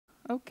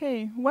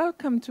Okay,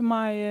 welcome to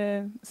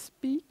my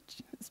speed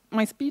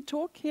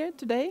talk here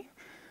today.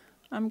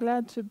 I'm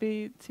glad to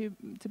be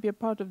a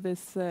part of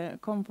this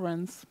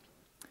conference.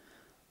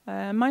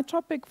 My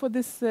topic for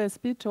this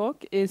speed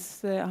talk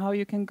is how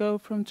you can go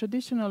from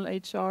traditional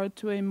HR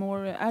to a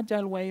more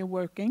agile way of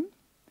working.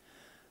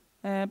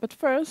 But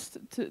first,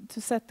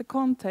 to set the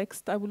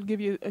context, I will give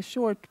you a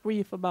short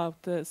brief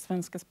about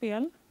Svenska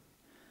Spel.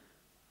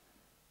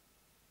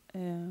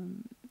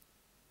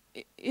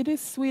 It is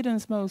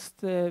Sweden's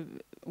most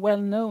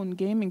well-known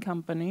gaming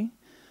company,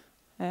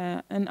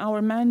 and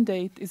our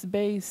mandate is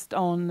based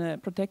on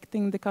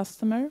protecting the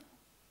customer.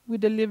 We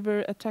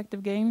deliver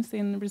attractive games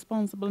in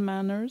responsible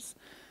manners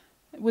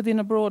within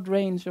a broad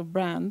range of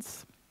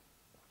brands.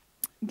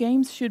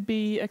 Games should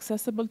be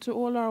accessible to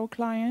all our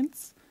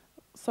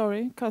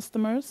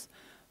customers,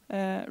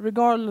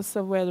 regardless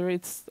of whether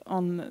it's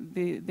on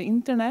the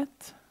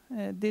internet,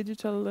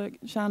 digital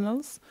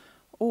channels,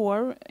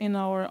 or in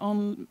our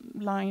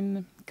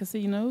online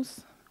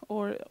casinos,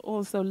 or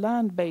also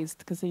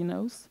land-based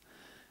casinos.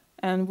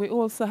 And we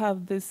also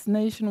have this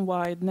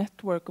nationwide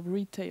network of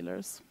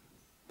retailers.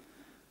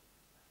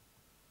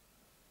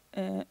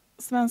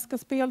 Svenska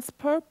Spel's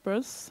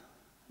purpose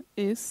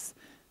is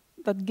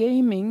that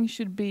gaming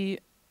should be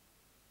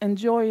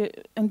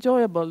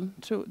enjoyable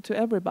to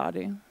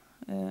everybody.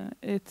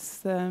 It's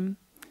the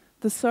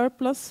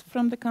surplus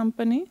from the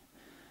company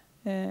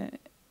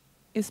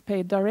is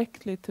paid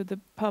directly to the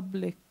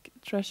public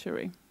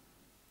treasury.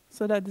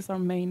 So that is our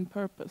main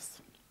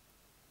purpose.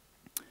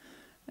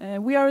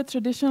 We are a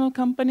traditional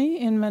company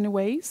in many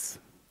ways,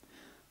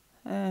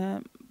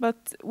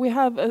 but we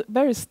have a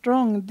very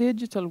strong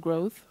digital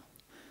growth.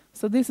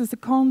 So this is the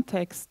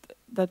context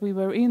that we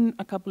were in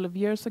a couple of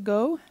years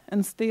ago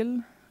and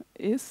still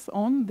is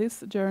on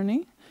this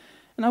journey.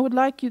 And I would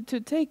like you to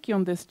take you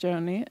on this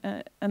journey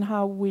and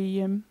how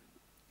we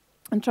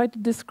and try to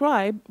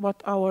describe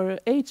what our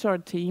HR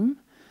team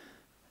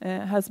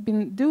has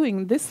been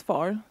doing this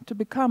far to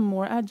become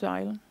more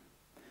agile.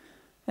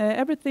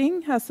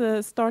 Everything has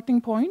a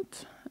starting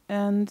point,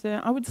 and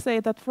I would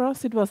say that for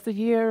us it was the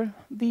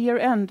year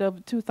end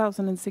of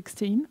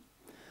 2016.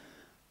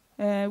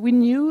 We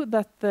knew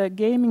that the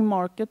gaming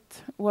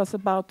market was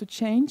about to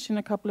change in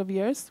a couple of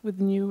years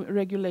with new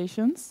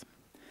regulations.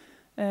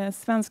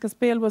 Svenska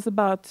Spel was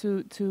about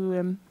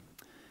to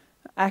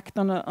act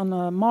on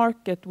a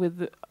market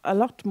with a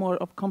lot more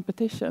of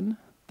competition.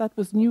 That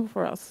was new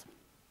for us.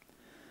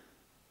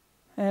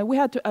 We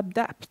had to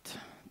adapt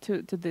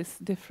to this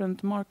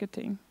different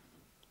marketing.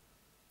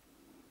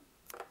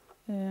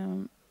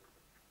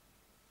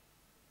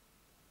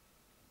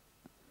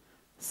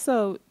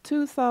 So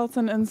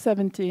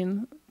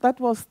 2017, that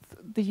was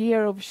the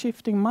year of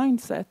shifting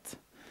mindset.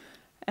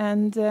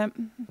 And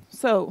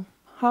so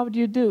how do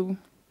you do?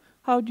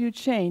 How do you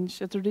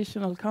change a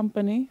traditional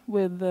company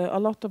with a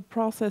lot of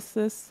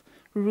processes,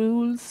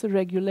 rules,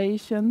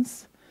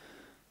 regulations?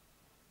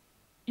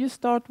 You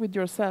start with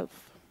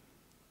yourself.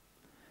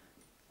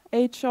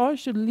 HR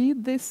should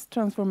lead this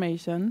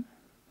transformation,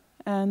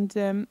 and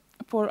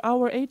for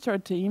our HR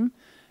team,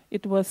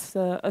 it was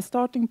a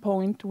starting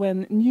point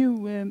when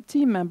new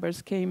team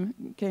members came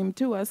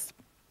to us.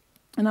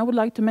 And I would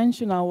like to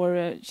mention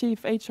our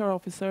Chief HR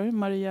Officer,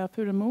 Maria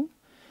Furemo.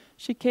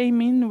 She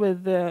came in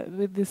with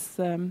this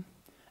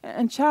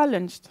and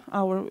challenged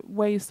our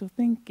ways of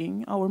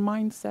thinking, our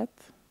mindset.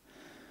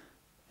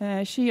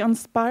 She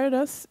inspired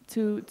us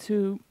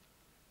to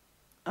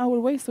our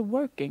ways of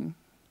working.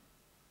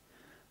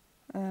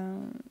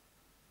 And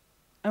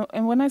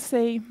when I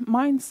say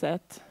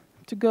mindset,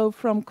 to go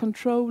from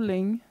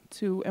controlling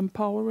to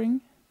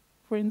empowering,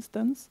 for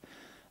instance,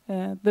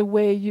 the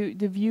way you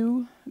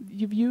view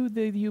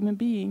the human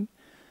being,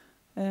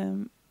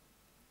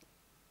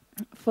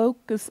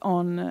 focus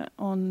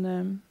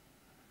on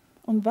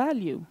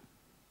value.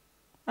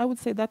 I would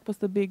say that was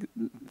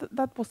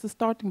the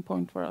starting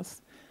point for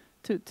us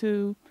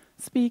to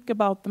speak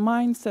about the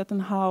mindset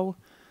and how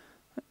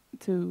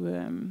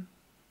to.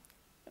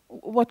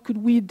 What could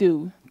we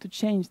do to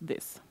change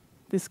this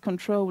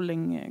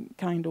controlling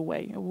kind of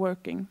way of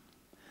working?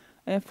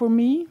 For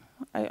me,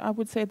 I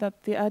would say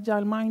that the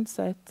agile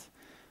mindset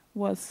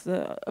was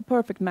a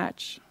perfect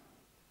match.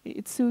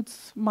 It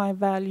suits my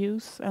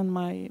values and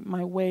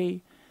my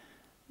way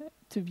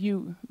to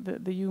view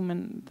the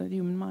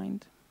human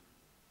mind.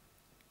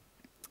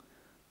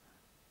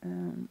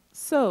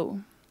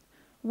 So,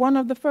 one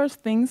of the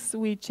first things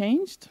we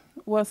changed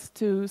was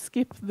to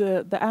skip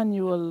the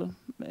annual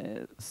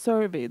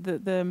survey,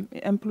 the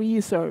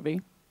employee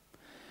survey.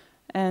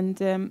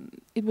 And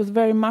it was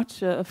very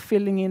much a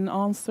filling in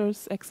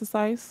answers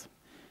exercise.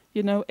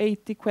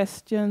 80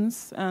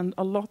 questions and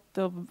a lot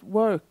of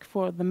work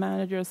for the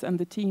managers and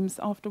the teams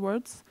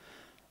afterwards,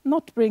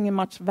 not bringing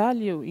much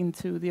value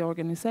into the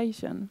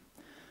organization.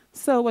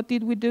 So what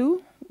did we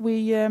do?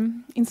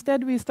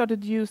 Instead we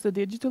started to use a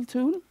digital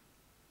tool.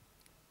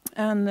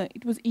 And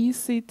it was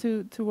easy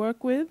to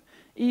work with,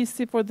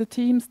 easy for the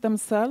teams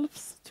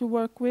themselves to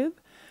work with.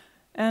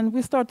 And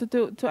we started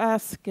to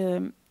ask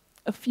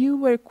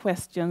fewer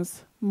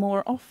questions,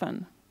 more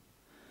often.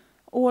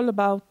 All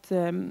about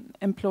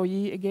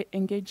employee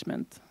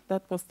engagement.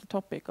 That was the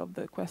topic of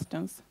the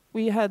questions.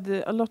 We had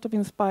a lot of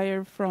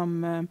inspire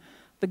from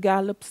the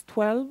Gallup's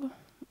 12,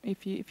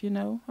 if you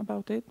know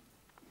about it.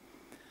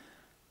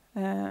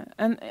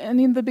 And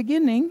in the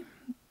beginning,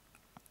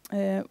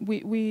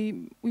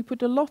 we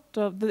put a lot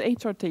of, the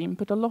HR team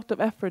put a lot of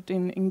effort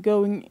in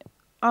going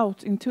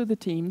out into the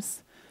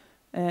teams,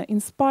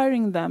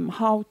 inspiring them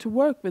how to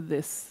work with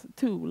this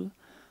tool,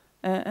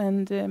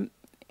 and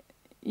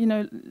you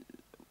know,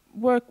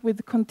 work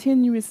with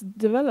continuous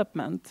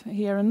development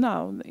here and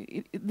now.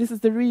 This is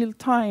the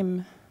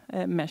real-time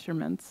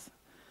measurements.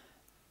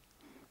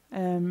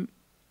 And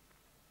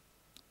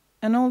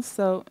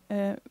also,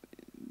 the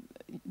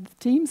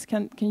teams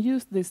can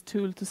use this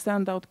tool to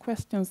send out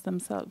questions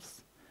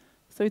themselves.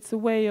 So it's a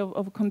way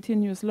of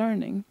continuous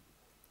learning.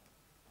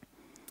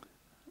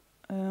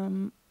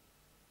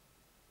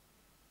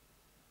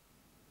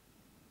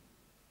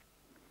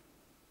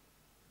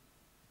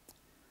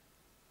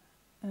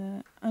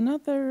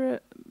 Another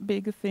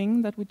big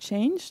thing that we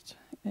changed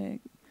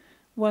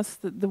was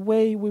the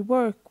way we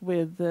work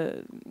with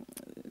the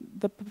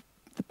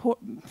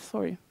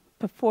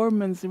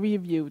performance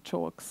review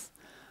talks.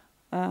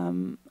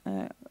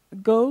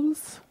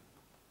 Goals,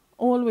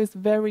 always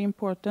very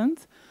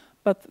important,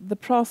 but the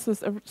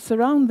process of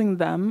surrounding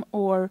them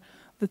or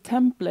the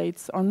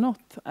templates are not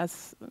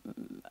as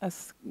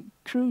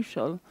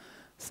crucial.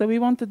 So we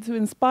wanted to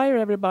inspire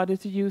everybody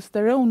to use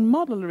their own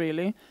model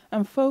really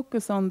and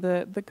focus on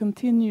the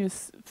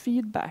continuous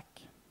feedback.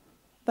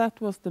 That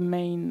was the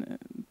main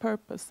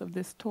purpose of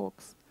these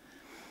talks.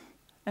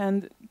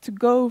 And to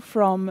go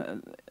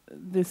from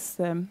this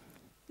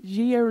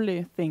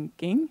yearly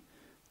thinking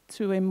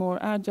to a more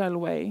agile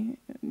way,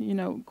 you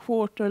know,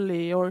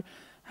 quarterly, or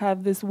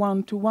have this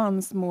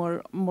one-to-ones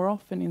more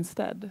often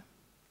instead.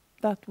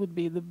 That would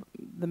be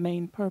the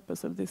main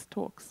purpose of these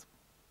talks.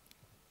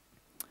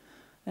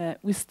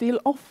 We still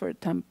offer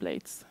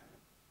templates.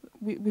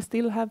 We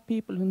still have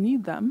people who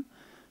need them,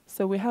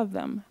 so we have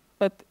them.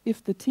 But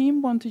if the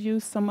team want to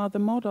use some other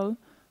model,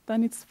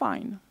 then it's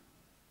fine.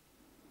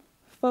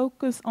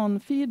 Focus on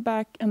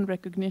feedback and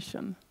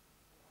recognition.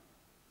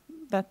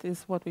 That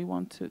is what we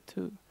want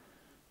to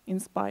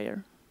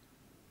inspire.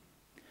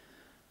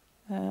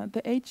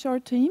 The HR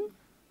team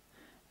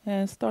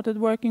started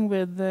working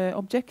with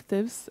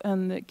objectives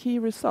and key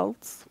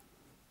results.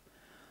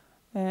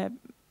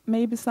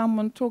 Maybe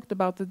someone talked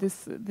about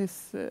this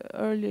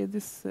earlier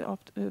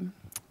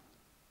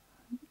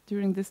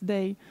during this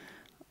day.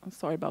 I'm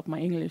sorry about my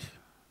English.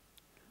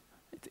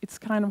 It's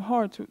kind of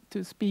hard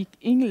to speak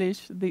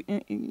English,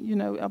 you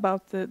know,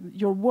 about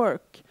your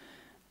work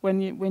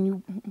when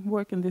you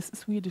work in this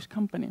Swedish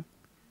company.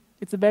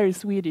 It's a very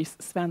Swedish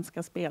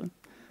svenska spel,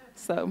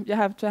 so you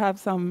have to have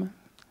some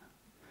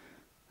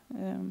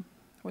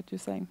what you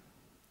say.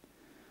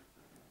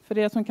 För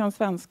er som kan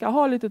svenska,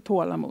 ha lite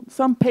tålamod,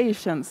 some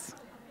patience.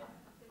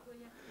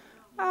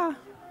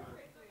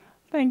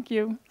 Thank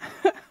you.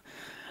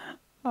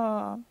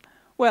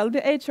 Well, the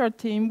HR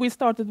team, we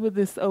started with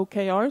this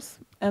OKRs,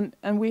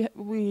 and we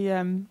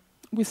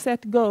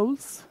set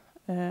goals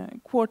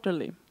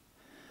quarterly,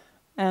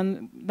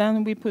 and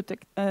then we put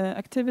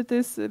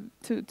activities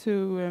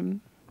to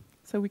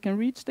so we can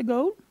reach the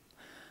goal,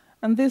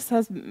 and this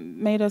has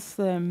made us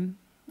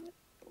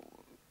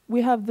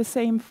we have the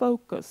same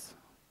focus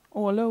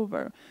all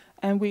over,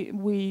 and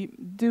we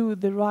do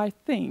the right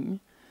thing.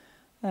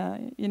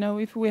 You know,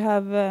 if we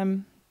have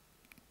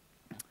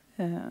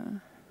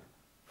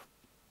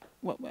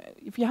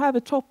if you have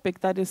a topic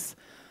that is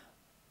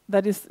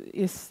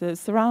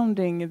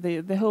surrounding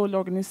the whole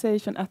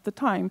organization at the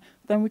time,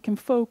 then we can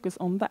focus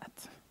on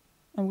that,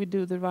 and we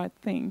do the right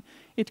thing.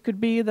 It could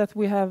be that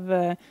we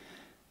have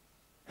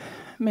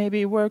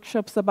maybe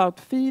workshops about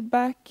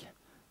feedback.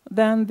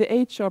 Then the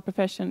HR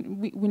profession,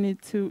 we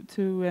need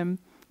to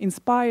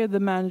inspire the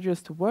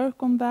managers to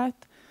work on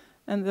that,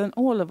 and then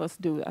all of us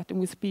do that, and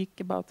we speak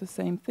about the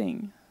same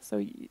thing.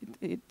 So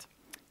it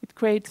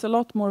creates a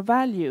lot more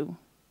value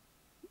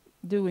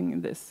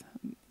doing this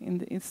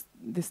in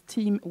this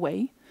team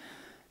way.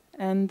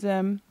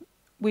 And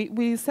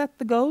we set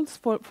the goals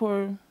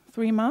for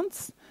 3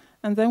 months,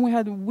 and then we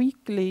had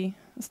weekly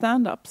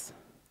stand-ups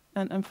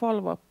and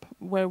follow-up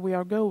where we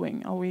are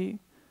going.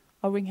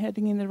 Are we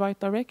heading in the right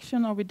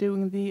direction? Are we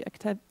doing the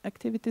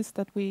activities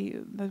that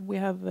we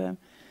have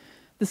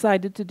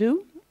decided to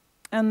do?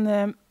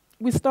 And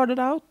we started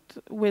out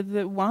with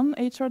one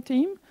HR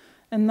team,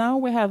 and now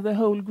we have the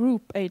whole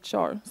group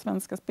HR,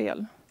 Svenska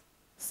Spel.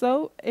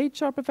 So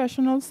HR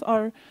professionals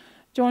are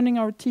joining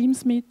our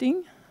Teams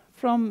meeting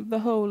from the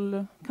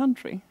whole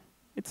country.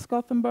 It's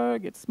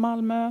Gothenburg, it's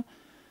Malmö,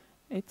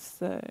 it's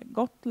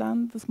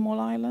Gotland, the small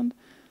island.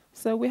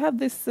 So we have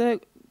this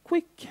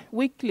quick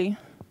weekly.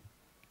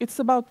 It's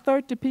about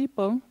 30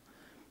 people,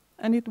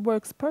 and it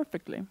works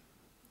perfectly.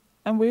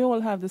 And we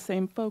all have the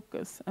same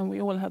focus, and we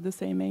all have the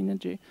same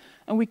energy.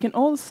 And we can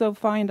also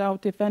find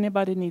out if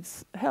anybody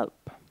needs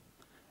help,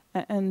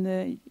 and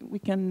we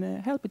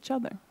can help each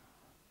other.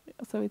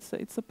 So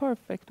it's a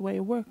perfect way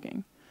of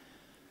working.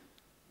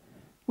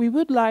 We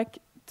would like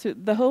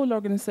the whole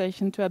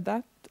organization to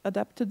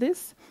adapt to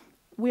this.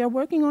 We are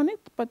working on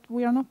it, but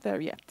we are not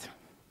there yet.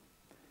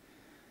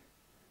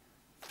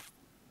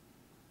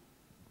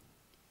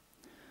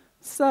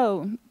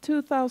 So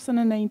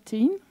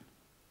 2018.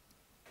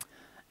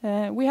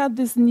 We had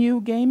these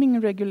new gaming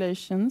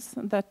regulations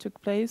that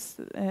took place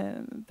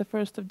the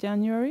 1st of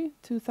January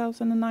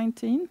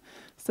 2019.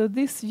 So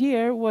this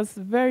year was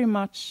very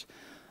much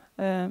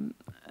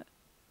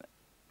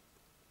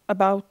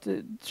about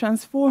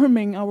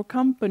transforming our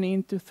company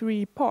into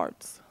 3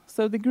 parts.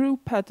 So the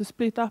group had to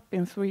split up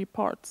in 3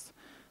 parts.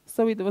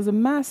 So it was a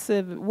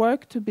massive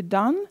work to be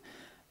done,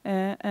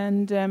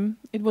 and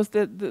it was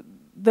the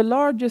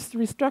largest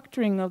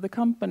restructuring of the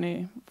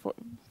company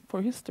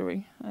for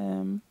history.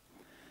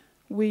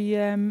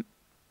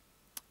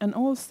 And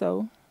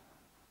also,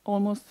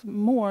 almost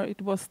more,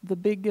 it was the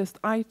biggest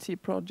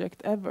IT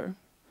project ever.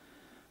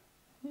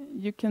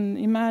 You can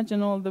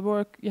imagine all the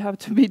work you have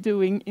to be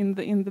doing in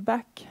the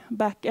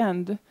back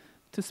end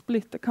to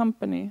split the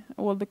company,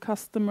 all the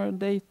customer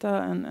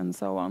data and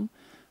so on.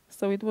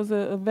 So it was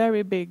a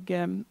very big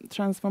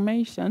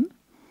transformation.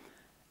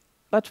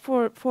 But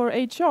for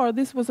HR,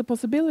 this was a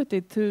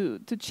possibility to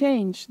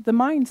change the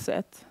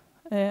mindset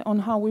on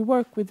how we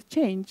work with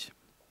change.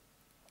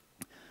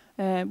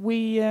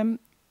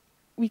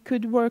 We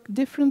could work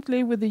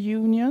differently with the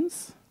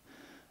unions,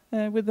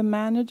 with the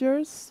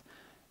managers,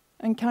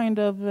 and kind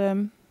of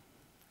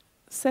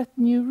set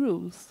new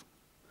rules.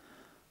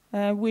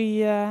 I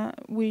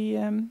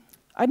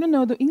don't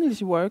know the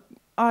English word,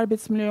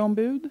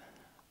 arbetsmiljöombud,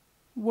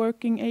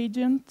 working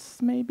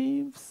agents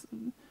maybe,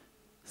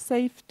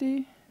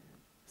 safety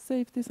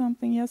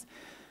something, yes.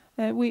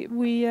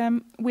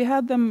 We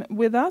had them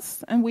with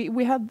us, and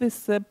we had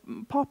this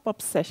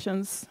pop-up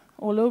sessions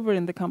all over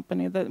in the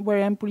company where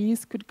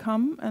employees could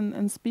come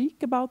and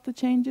speak about the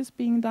changes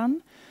being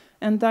done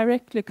and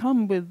directly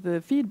come with the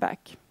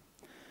feedback.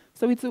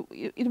 So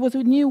it was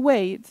a new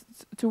way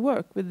to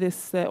work with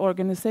this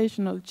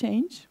organizational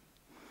change.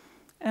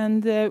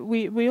 And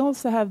we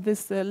also have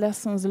this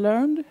lessons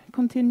learned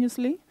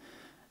continuously,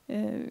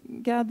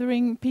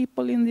 gathering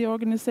people in the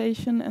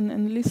organization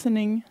and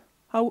listening.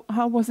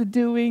 How was it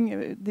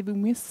doing? Did we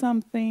miss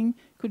something?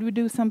 Could we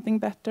do something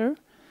better?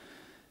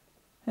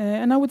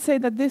 And I would say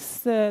that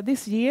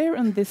this year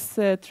and this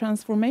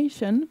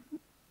transformation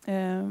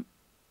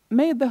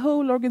made the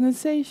whole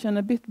organization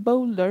a bit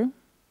bolder,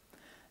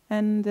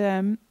 and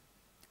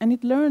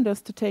it learned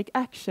us to take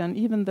action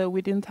even though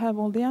we didn't have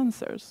all the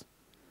answers.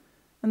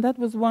 And that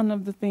was one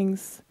of the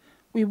things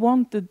we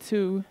wanted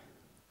to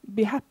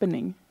be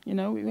happening. You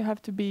know, we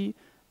have to be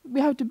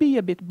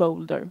a bit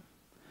bolder.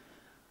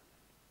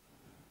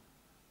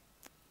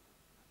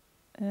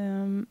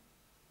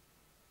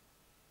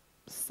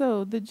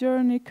 So the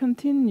journey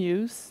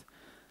continues,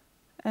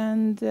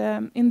 and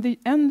in the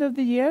end of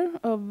the year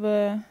of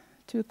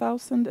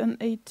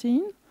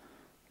 2018,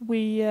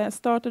 we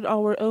started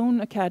our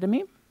own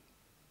academy,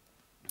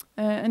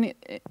 and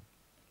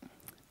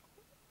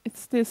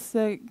it's this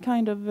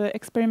kind of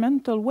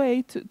experimental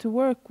way to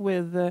work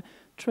with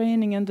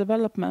training and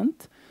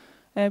development.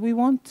 We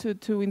want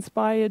to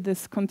inspire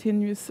this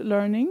continuous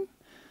learning.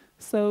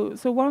 So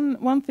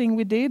one thing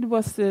we did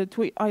was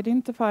to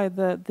identify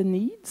the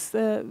needs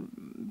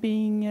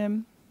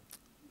being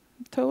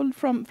told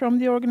from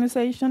the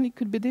organization. It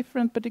could be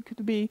different, but it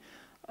could be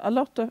a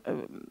lot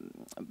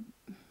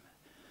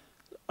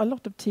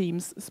of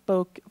teams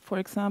spoke, for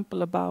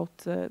example, about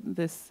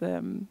this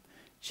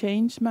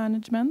change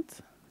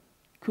management.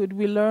 Could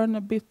we learn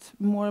a bit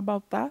more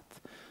about that?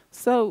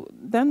 So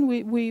then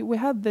we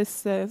had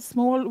this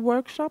small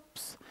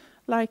workshops,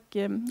 like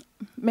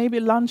maybe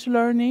lunch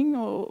learning,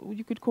 or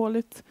you could call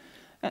it,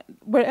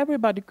 where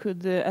everybody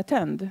could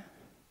attend.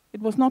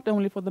 It was not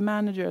only for the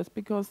managers,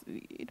 because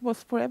it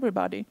was for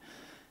everybody.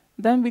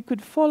 Then we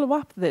could follow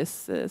up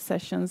these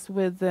sessions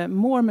with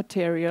more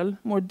material,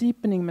 more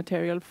deepening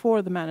material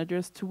for the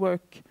managers to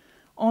work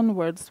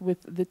onwards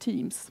with the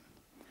teams.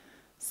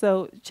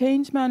 So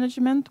change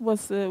management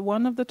was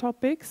one of the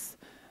topics.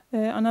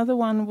 Another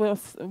one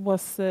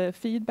was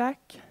feedback,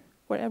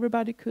 where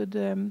everybody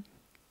could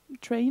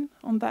train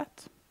on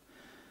that.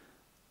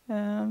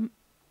 And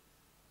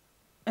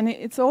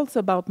it's also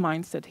about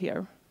mindset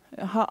here.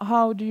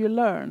 How do you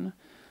learn?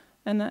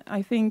 And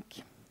I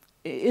think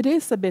it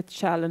is a bit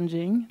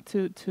challenging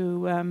to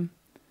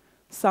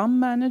some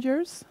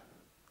managers,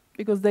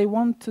 because they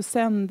want to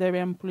send their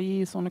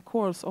employees on a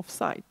course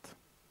off-site.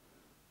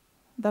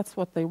 That's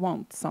what they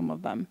want, some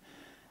of them.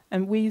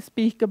 And we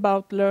speak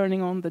about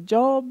learning on the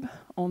job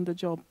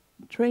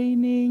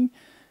training,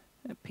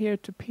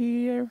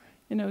 peer-to-peer,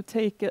 you know,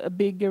 take a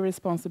bigger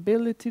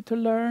responsibility to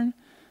learn.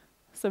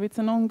 So it's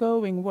an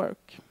ongoing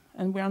work,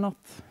 and we are not,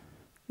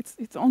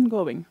 it's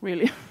ongoing,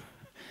 really.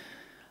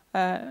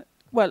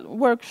 Well,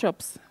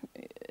 workshops,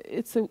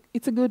 it's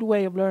a good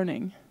way of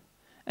learning,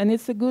 and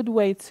it's a good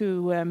way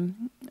to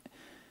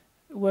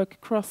work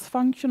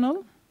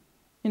cross-functional.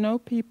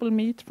 People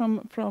meet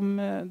from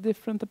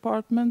different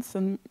departments,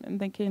 and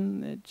they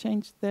can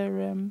change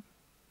their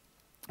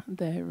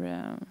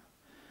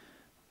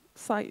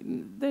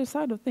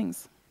side of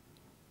things.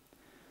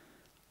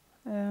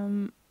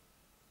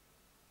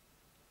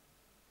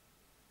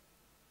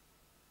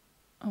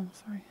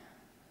 Sorry.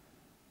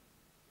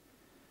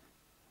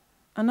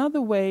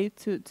 Another way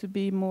to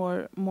be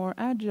more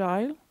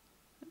agile,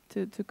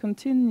 to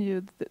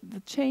continue the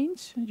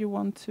change you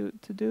want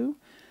to do,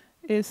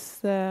 is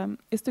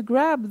to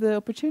grab the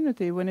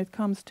opportunity when it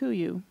comes to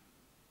you.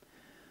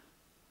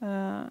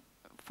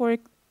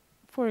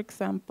 For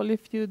example,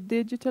 if you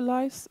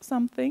digitalize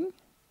something,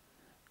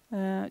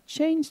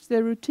 change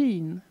the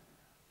routine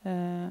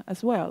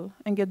as well,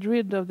 and get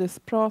rid of this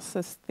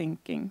process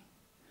thinking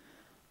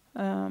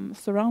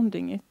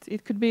surrounding it.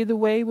 It could be the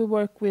way we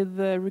work with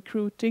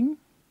recruiting,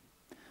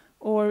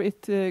 or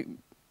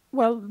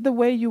the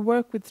way you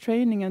work with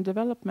training and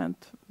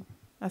development,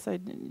 as I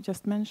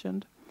just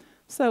mentioned.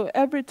 So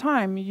every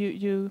time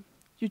you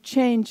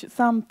change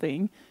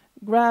something,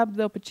 grab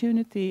the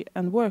opportunity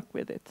and work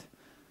with it.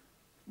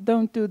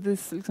 Don't do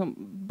this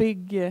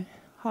big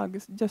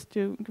hugs, just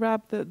to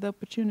grab the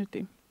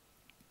opportunity.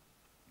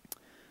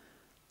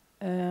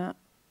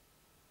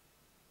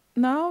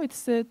 Now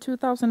it's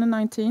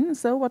 2019,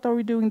 so what are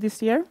we doing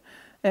this year?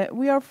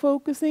 We are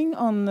focusing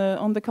on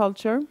the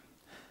culture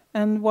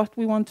and what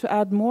we want to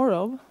add more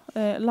of,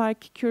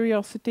 like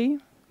curiosity,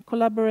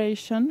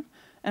 collaboration,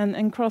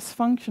 and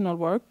cross-functional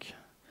work.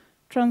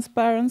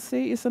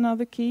 Transparency is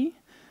another key.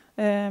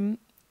 To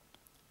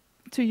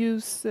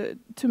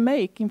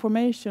make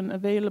information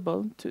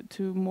available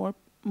to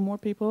more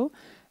people,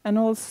 and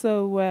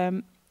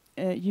also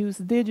use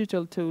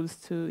digital tools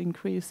to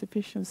increase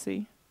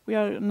efficiency. We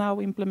are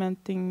now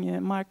implementing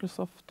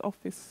Microsoft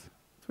Office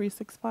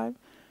 365.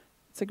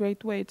 It's a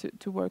great way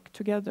to work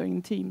together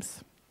in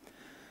teams.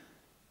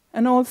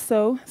 And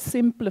also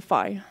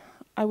simplify.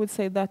 I would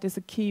say that is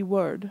a key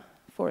word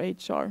for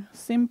HR.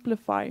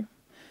 Simplify.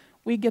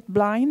 We get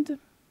blind.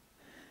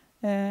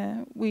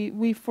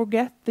 We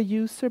forget the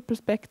user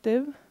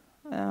perspective.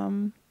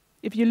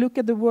 If you look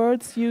at the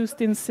words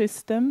used in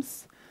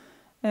systems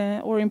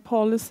or in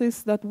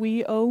policies that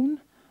we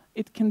own,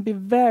 it can be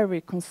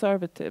very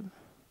conservative.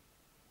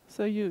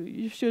 So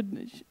you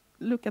should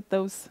look at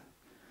those.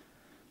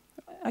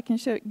 I can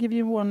give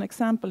you one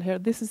example here.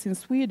 This is in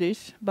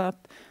Swedish, but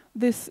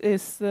this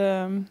is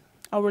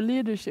our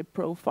leadership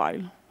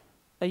profile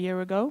a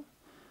year ago.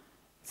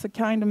 It's a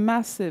kind of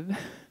massive,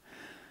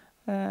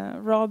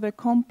 rather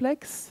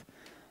complex,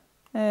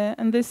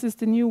 and this is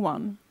the new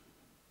one.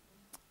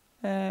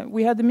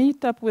 We had a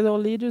meetup with all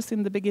leaders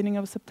in the beginning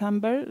of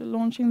September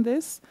launching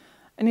this,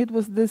 and it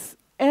was this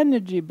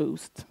energy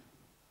boost.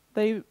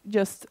 They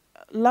just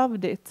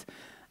loved it.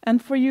 And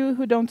for you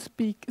who don't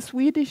speak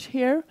Swedish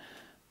here,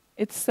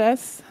 it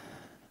says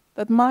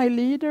that my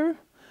leader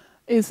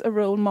is a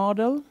role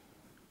model,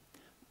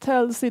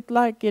 tells it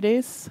like it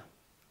is,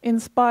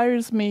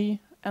 inspires me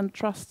and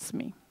trusts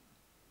me.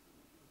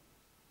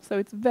 So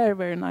it's very,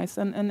 very nice,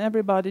 and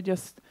everybody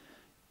just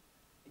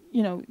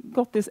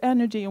got this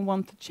energy and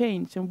want to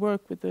change and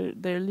work with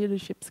their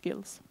leadership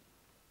skills.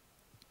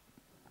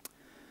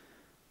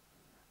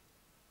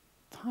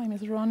 Time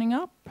is running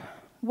up.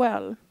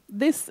 Well,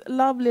 this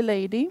lovely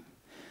lady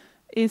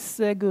is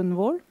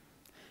Gunvor.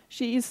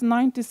 She is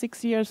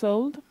 96 years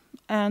old,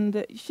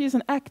 and she's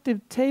an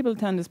active table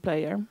tennis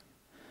player.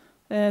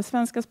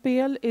 Svenska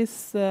Spel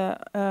is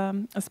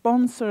a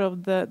sponsor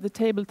of the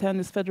Table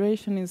Tennis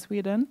Federation in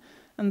Sweden,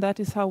 and that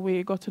is how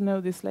we got to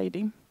know this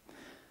lady.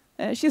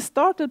 She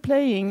started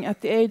playing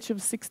at the age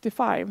of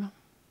 65,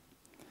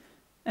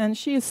 and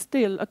she is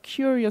still a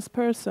curious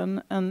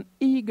person and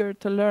eager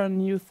to learn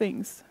new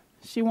things.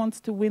 She wants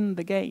to win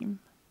the game.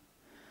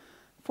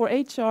 For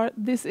HR,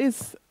 this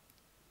is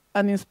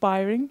an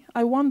inspiring.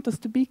 I want us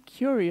to be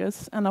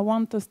curious, and I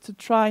want us to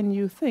try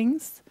new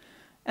things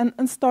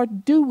and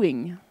start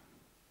doing.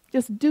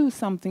 Just do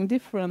something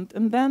different,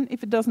 and then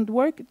if it doesn't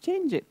work,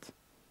 change it.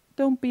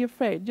 Don't be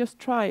afraid, just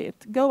try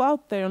it. Go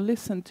out there and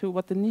listen to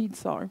what the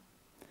needs are.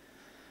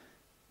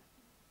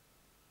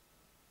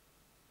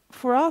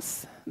 For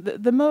us,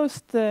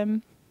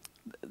 the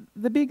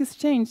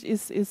biggest change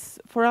is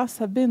for us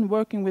have been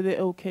working with the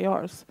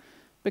OKRs,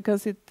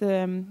 because it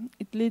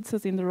leads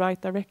us in the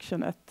right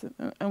direction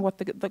and what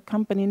the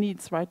company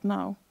needs right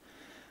now,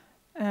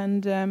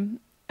 and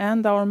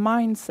our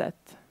mindset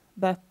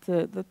that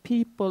the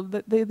people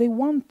they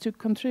want to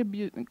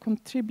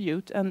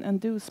contribute and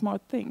do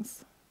smart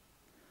things.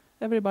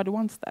 Everybody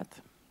wants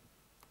that.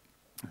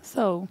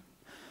 So,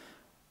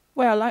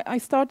 well, I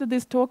started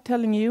this talk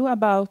telling you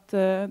about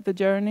the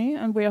journey,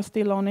 and we are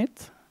still on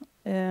it.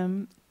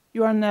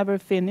 You are never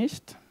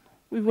finished.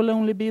 We will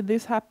only be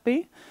this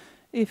happy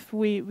if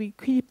we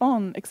keep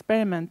on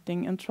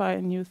experimenting and try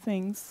new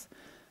things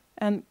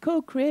and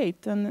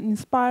co-create an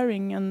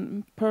inspiring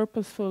and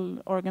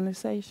purposeful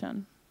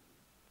organization.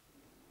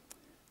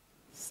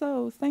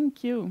 So,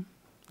 thank you.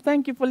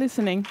 Thank you for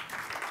listening.